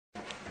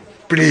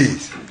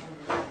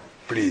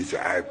please,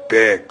 I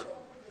beg,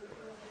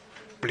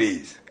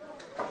 please,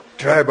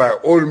 try by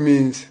all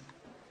means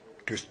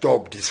to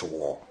stop this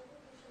war.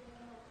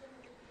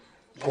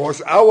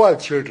 Because our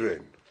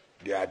children,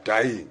 they are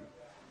dying.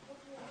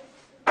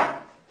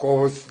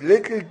 Because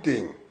little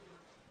thing,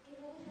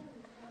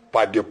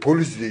 but the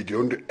police, they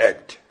don't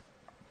act.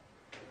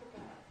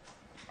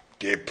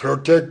 They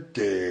protect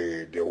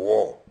the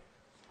war.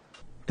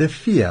 The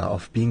fear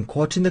of being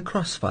caught in the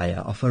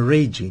crossfire of a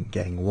raging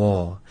gang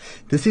war.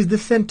 This is the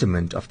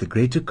sentiment of the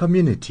greater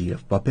community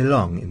of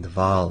Bophelong in the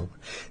Vaal.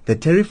 The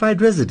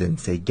terrified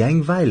residents say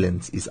gang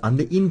violence is on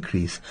the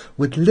increase,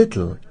 with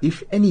little,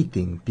 if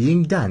anything,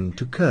 being done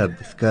to curb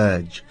the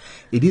scourge.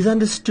 It is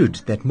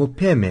understood that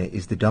Mophemes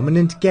is the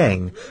dominant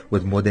gang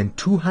with more than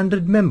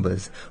 200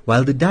 members,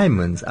 while the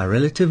Diamonds are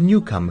relative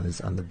newcomers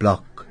on the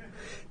block.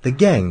 The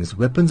gang's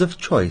weapons of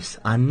choice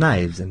are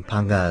knives and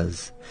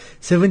pangas.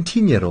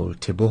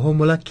 17-year-old Teboho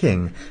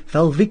Molakeng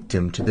fell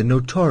victim to the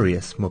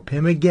notorious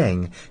Mopheme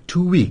gang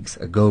 2 weeks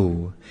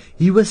ago.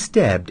 He was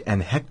stabbed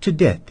and hacked to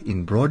death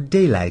in broad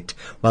daylight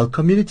while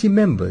community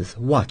members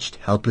watched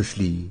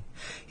helplessly.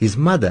 His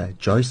mother,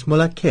 Joyce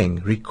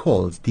Molakeng,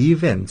 recalls the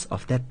events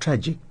of that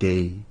tragic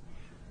day.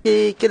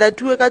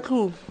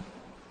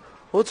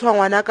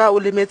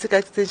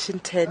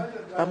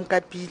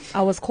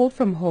 I was called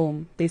from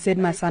home. They said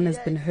my son has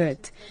been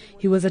hurt.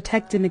 He was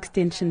attacked in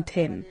Extension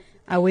 10.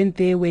 I went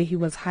there where he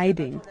was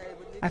hiding.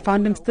 I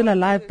found him still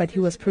alive, but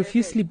he was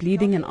profusely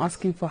bleeding and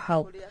asking for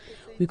help.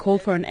 We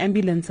called for an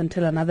ambulance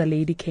until another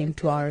lady came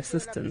to our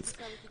assistance.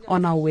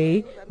 On our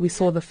way, we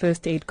saw the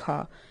first aid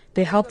car.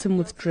 They helped him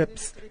with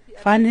drips.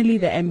 Finally,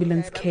 the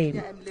ambulance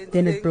came.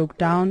 Then it broke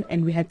down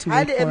and we had to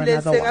wait for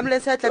another one.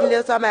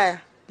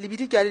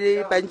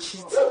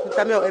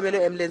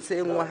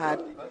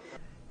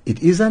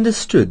 It is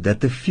understood that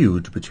the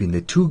feud between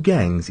the two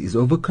gangs is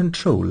over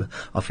control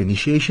of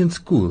initiation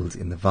schools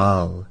in the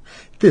Vaal.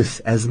 This,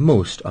 as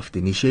most of the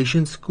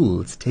initiation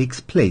schools takes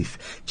place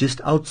just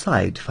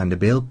outside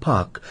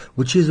Vanderbijlpark,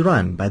 which is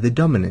run by the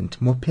dominant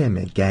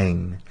Mopheme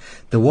gang.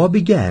 The war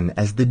began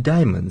as the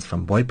Diamonds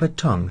from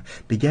Boipatong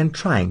began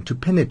trying to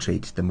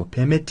penetrate the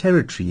Mopheme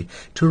territory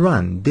to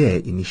run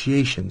their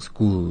initiation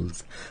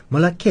schools.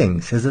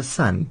 Molakeng says her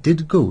son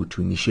did go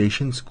to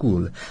initiation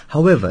school,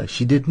 however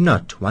she did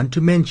not want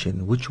to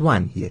mention which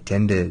one he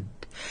attended.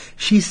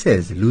 She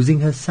says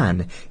losing her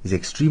son is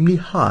extremely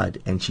hard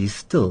and she is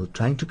still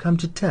trying to come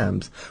to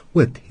terms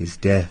with his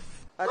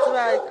death. I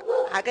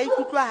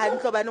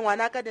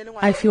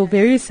feel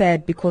very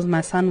sad because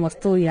my son was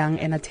still young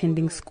and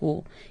attending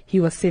school.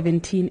 He was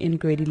 17 in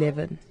grade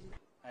 11.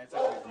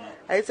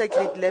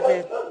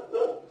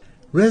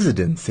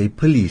 Residents say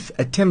police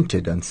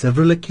attempted on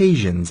several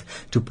occasions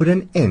to put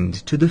an end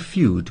to the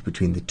feud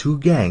between the two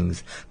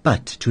gangs,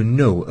 but to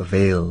no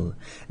avail.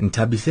 And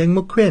Tabiseng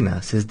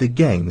Mokwena says the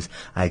gangs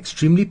are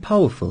extremely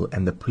powerful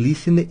and the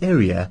police in the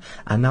area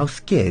are now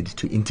scared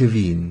to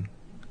intervene.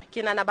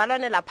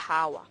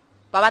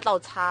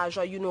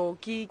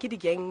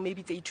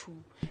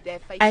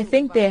 I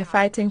think they are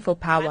fighting for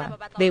power.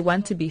 They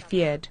want to be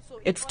feared.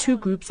 It's two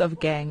groups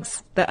of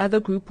gangs. The other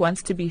group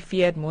wants to be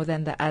feared more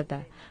than the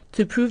other.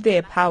 To prove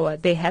their power,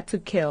 they had to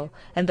kill,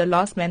 and the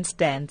last man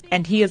stands,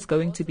 and he is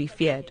going to be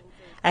feared.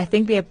 I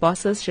think their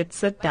bosses should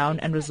sit down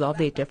and resolve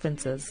their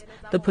differences.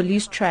 The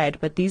police tried,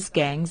 but these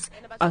gangs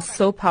are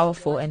so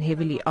powerful and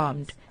heavily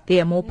armed.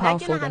 They are more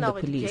powerful than the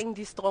police.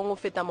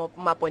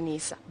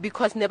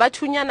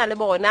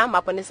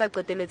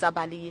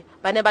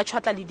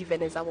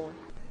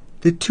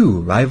 The two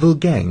rival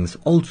gangs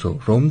also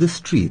roam the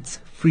streets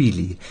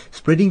freely,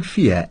 spreading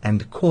fear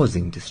and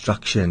causing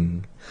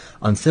destruction.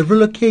 On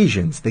several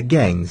occasions, the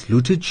gangs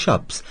looted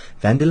shops,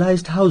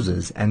 vandalized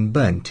houses, and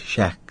burnt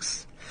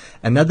shacks.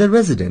 Another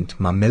resident,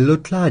 Mamello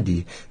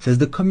Tladi, says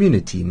the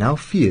community now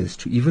fears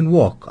to even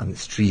walk on the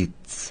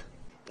streets.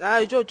 We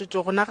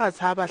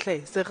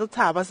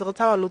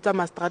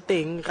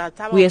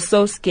are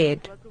so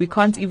scared. We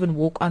can't even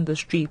walk on the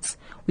streets.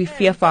 We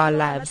fear for our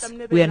lives.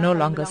 We are no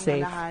longer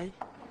safe.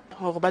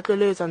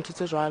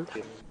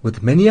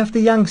 With many of the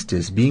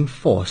youngsters being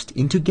forced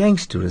into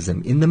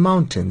gangsterism in the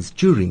mountains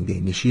during their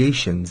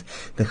initiations,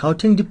 the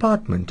Gauteng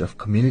Department of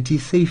Community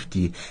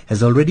Safety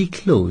has already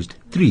closed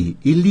 3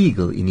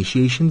 illegal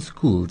initiation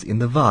schools in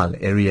the Vaal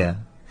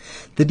area.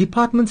 The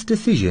department's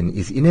decision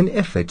is in an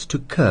effort to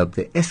curb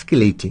the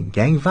escalating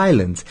gang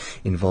violence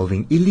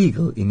involving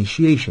illegal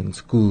initiation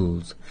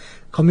schools.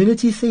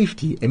 Community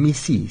Safety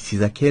MEC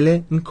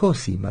Sizakele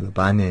Nkosi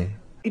Malobane.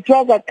 It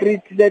was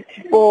agreed that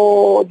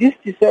for this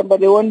December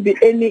there won't be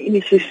any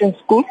initiation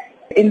school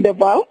in the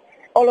Vaal.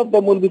 All of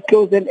them will be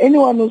closed, and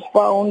anyone who's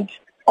found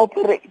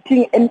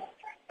operating a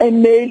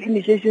male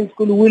initiation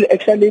school will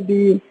actually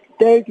be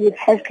dealt with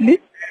harshly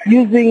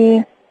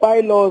using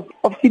bylaws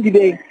of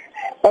CDBA.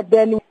 But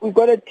then we've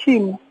got a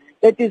team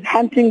that is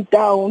hunting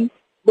down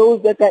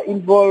those that are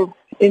involved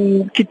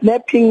in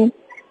kidnapping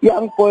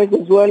young boys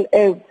as well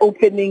as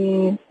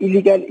opening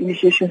illegal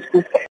initiation schools.